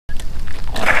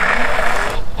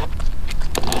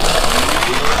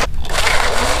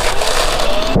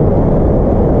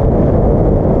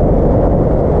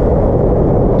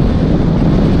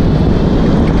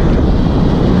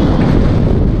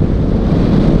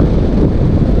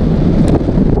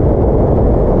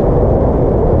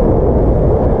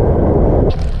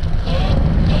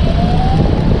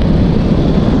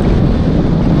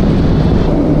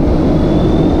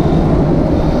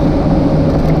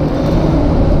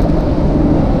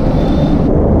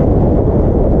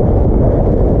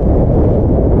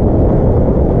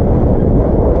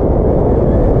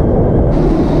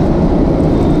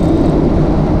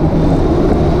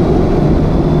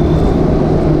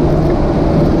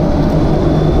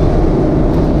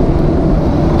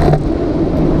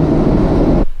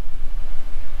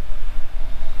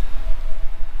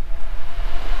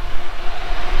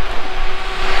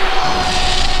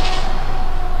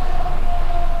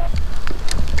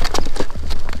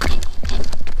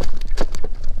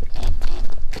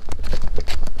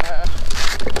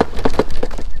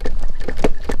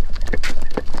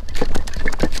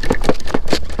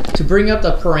bring up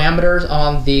the parameters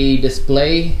on the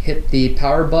display, hit the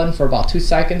power button for about 2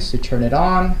 seconds to turn it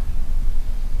on,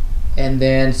 and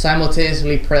then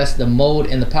simultaneously press the mode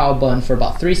and the power button for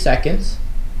about 3 seconds,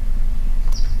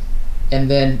 and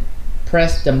then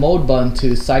press the mode button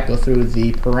to cycle through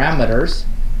the parameters.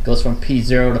 It goes from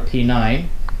P0 to P9,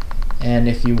 and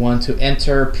if you want to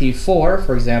enter P4,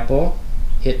 for example,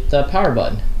 hit the power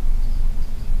button.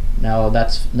 Now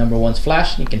that's number 1's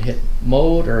flash. You can hit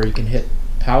mode or you can hit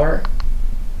power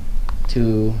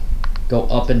to go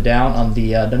up and down on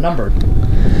the number.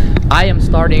 I am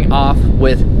starting off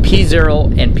with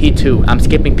P0 and P2. I'm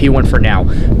skipping P1 for now.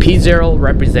 P0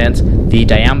 represents the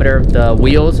diameter of the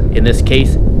wheels. In this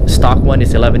case, stock one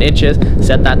is 11 inches.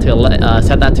 Set that to 11.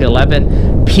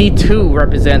 P2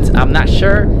 represents, I'm not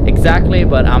sure exactly,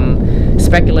 but I'm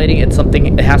speculating it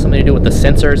has something to do with the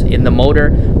sensors in the motor.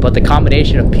 But the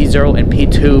combination of P0 and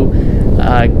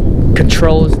P2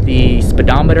 controls the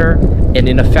speedometer and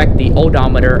in effect the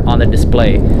odometer on the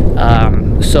display.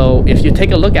 So if you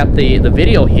take a look at the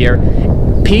video here,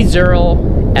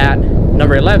 P0 at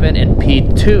number 11 and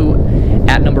P2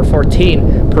 at number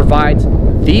 14 provides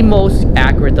the most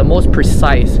accurate, the most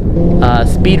precise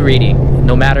speed reading,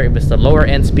 no matter if it's the lower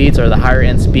end speeds or the higher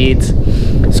end speeds.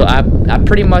 So I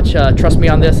pretty much trust me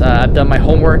on this. I've done my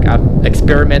homework. I've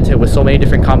experimented with so many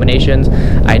different combinations.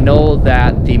 I know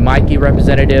that the Maike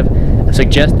representative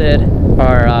suggested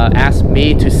or asked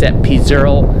me to set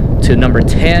P0 to number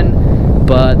 10,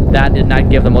 but that did not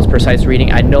give the most precise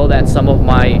reading. I know that some of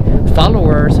my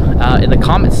followers in the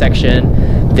comment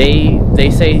section, they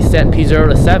say set P0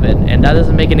 to 7, and that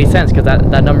doesn't make any sense because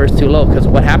that number is too low. Because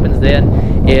what happens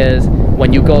then is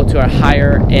when you go to a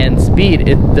higher end speed,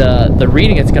 the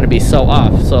reading is going to be so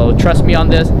off. So trust me on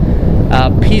this.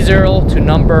 P0 to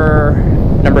number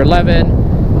 11,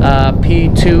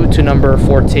 P2 to number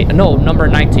 14. No, number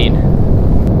 19.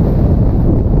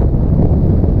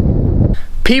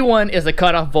 P1 is the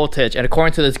cutoff voltage, and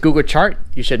according to this Google chart,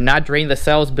 you should not drain the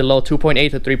cells below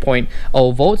 2.8 to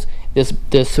 3.0 volts. This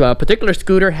particular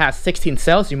scooter has 16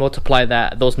 cells. You multiply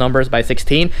those numbers by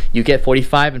 16, you get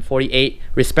 45 and 48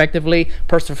 respectively.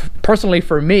 Personally,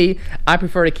 for me, I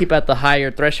prefer to keep at the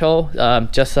higher threshold,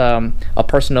 just a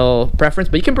personal preference,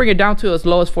 but you can bring it down to as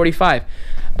low as 45,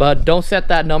 but don't set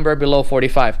that number below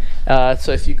 45.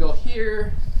 So if you go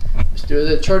here,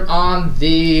 turn on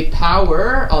the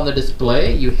power on the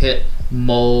display, you hit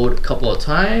mode a couple of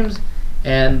times,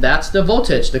 and that's the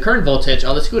voltage, the current voltage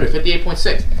on the scooter,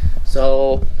 58.6.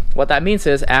 So what that means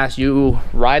is as you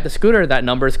ride the scooter, that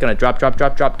number is going to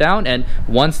drop down, and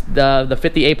once the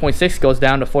 58.6 goes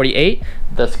down to 48,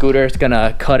 the scooter is going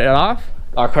to cut it off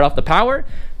or cut off the power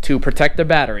to protect the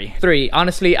battery.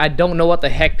 Honestly, I don't know what the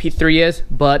heck P3 is,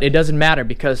 but it doesn't matter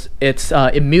because it's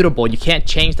immutable. You can't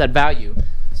change that value.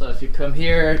 So if you come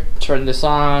here, turn this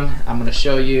on, I'm going to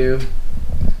show you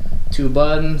 2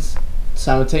 buttons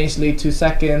simultaneously, 2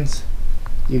 seconds.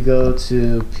 You go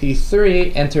to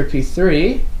P3, enter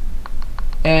P3,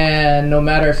 and no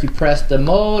matter if you press the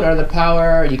mode or the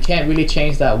power, you can't really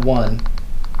change that 1.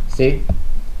 See?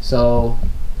 So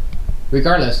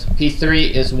regardless,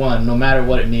 P3 is 1, no matter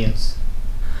what it means.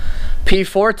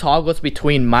 P4 toggles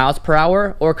between miles per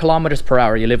hour or kilometers per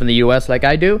hour. You live in the US like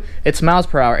I do, it's miles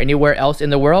per hour. Anywhere else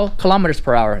in the world, kilometers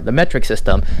per hour, the metric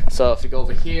system. So if you go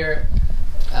over here,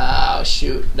 oh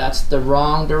shoot, that's the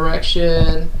wrong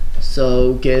direction.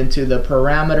 So get into the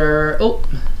parameter. Oh,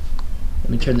 let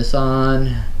me turn this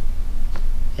on.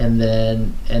 And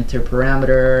then enter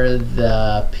parameter,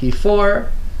 the P4.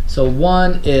 So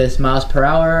 1 is miles per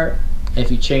hour. If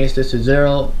you change this to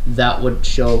 0, that would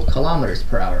show kilometers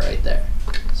per hour right there.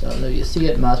 So you see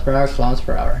it, miles per hour, kilometers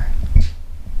per hour.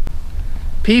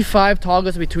 P5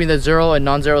 toggles between the 0 and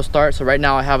non-zero start. So right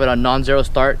now I have it on non-zero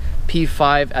start,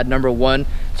 P5 at number 1.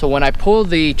 So when I pull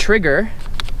the trigger,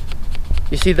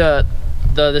 you see the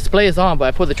display is on, but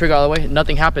I pull the trigger all the way,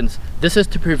 nothing happens. This is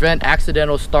to prevent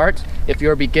accidental starts. If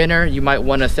you're a beginner, you might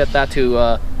want to set that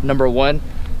to number 1.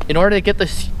 In order to get the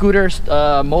scooter's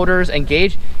motors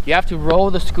engaged, you have to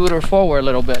roll the scooter forward a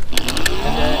little bit.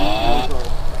 And then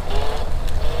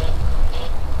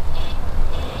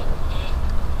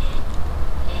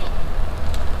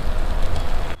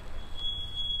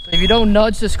so if you don't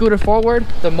nudge the scooter forward,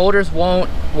 the motors won't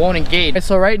engage. And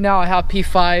so right now I have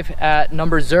P5 at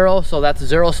number 0, so that's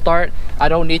 0 start. I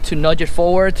don't need to nudge it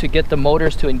forward to get the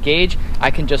motors to engage.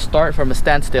 I can just start from a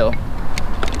standstill.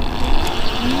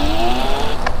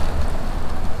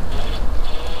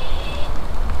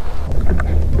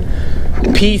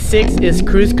 P6 is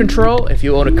cruise control. If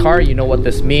you own a car, you know what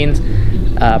this means.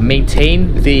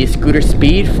 Maintain the scooter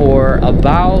speed for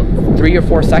about 3 or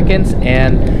 4 seconds,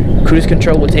 and cruise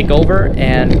control will take over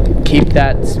and keep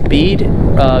that speed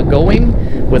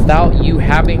going without you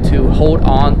having to hold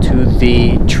on to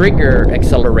the trigger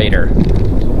accelerator.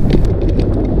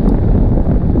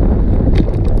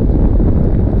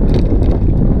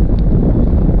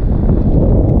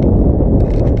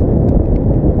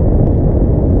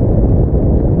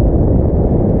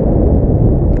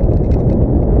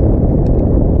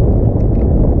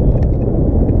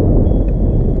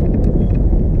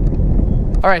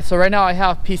 Alright, so right now I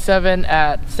have P7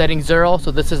 at setting 0,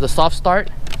 so this is the soft start.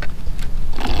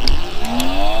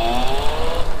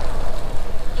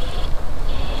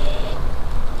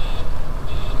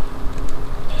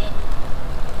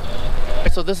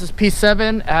 So this is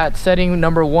P7 at setting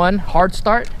number 1, hard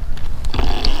start.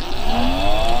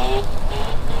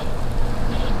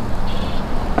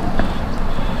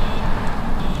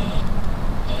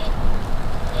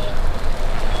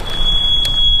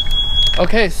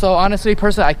 Okay, so honestly,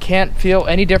 personally, I can't feel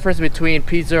any difference between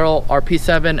P0 or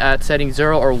P7 at setting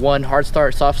 0 or 1 hard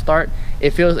start, soft start.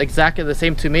 It feels exactly the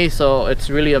same to me, so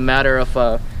it's really a matter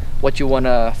of what you want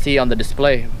to see on the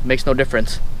display. Makes no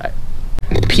difference.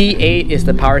 P8 is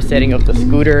the power setting of the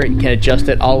scooter. You can adjust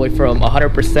it all the way from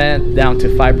 100% down to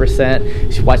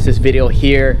 5%. You watch this video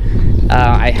here.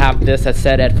 I have this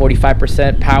set at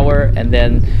 45% power, and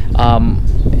then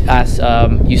as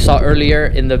you saw earlier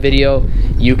in the video,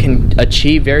 you can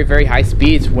achieve very, very high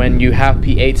speeds when you have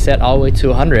P8 set all the way to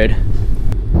 100.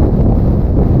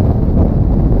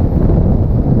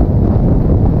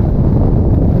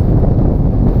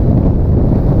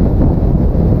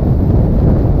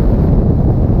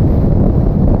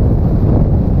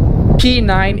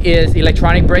 P9 is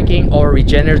electronic braking or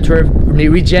regenerative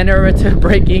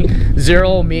braking.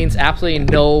 0 means absolutely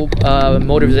no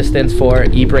motor resistance for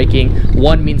e-braking.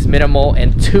 1 means minimal,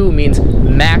 and 2 means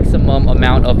maximum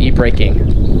amount of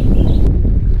e-braking.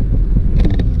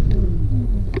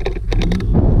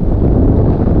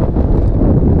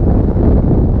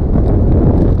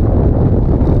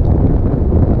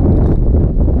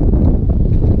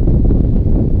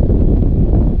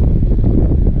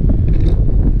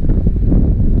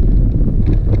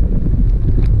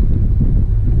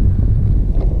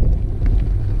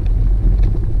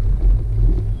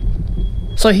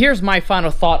 So here's my final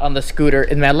thought on the scooter.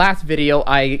 In my last video,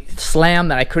 I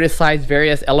slammed and I criticized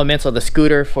various elements of the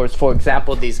scooter. For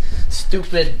example, these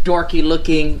stupid, dorky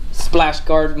looking splash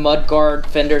guard, mud guard,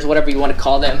 fenders, whatever you want to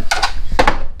call them.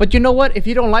 But you know what? If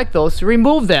you don't like those,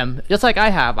 remove them, just like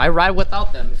I have. I ride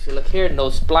without them. If you look here,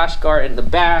 no splash guard in the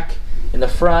back, in the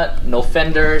front, no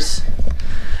fenders.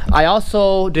 I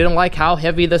also didn't like how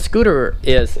heavy the scooter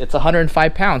is. It's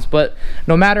 105 pounds, but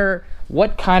no matter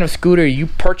what kind of scooter you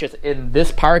purchase in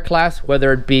this power class,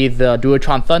 whether it be the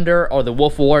Duotron Thunder or the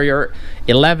Wolf Warrior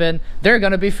 11, they're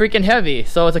gonna be freaking heavy.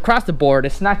 So it's across the board.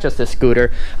 It's not just this scooter.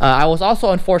 I was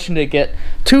also unfortunate to get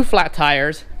 2 flat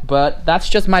tires, but that's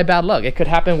just my bad luck. It could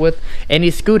happen with any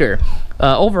scooter.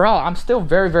 Overall, I'm still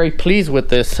very, very pleased with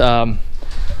this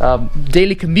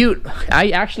daily commute.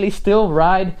 I actually still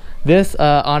ride this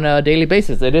on a daily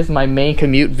basis. It is my main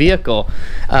commute vehicle.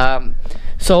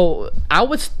 So I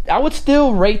would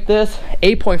still rate this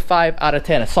 8.5 out of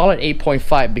 10, a solid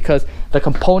 8.5, because the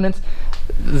components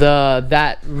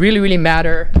that really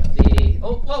matter.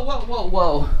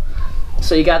 Whoa.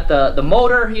 So you got the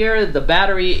motor here, the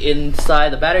battery inside,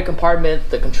 the battery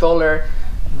compartment, the controller,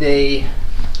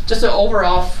 just the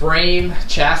overall frame,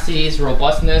 chassis,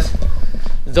 robustness.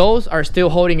 Those are still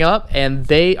holding up and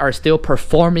they are still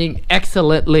performing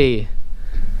excellently.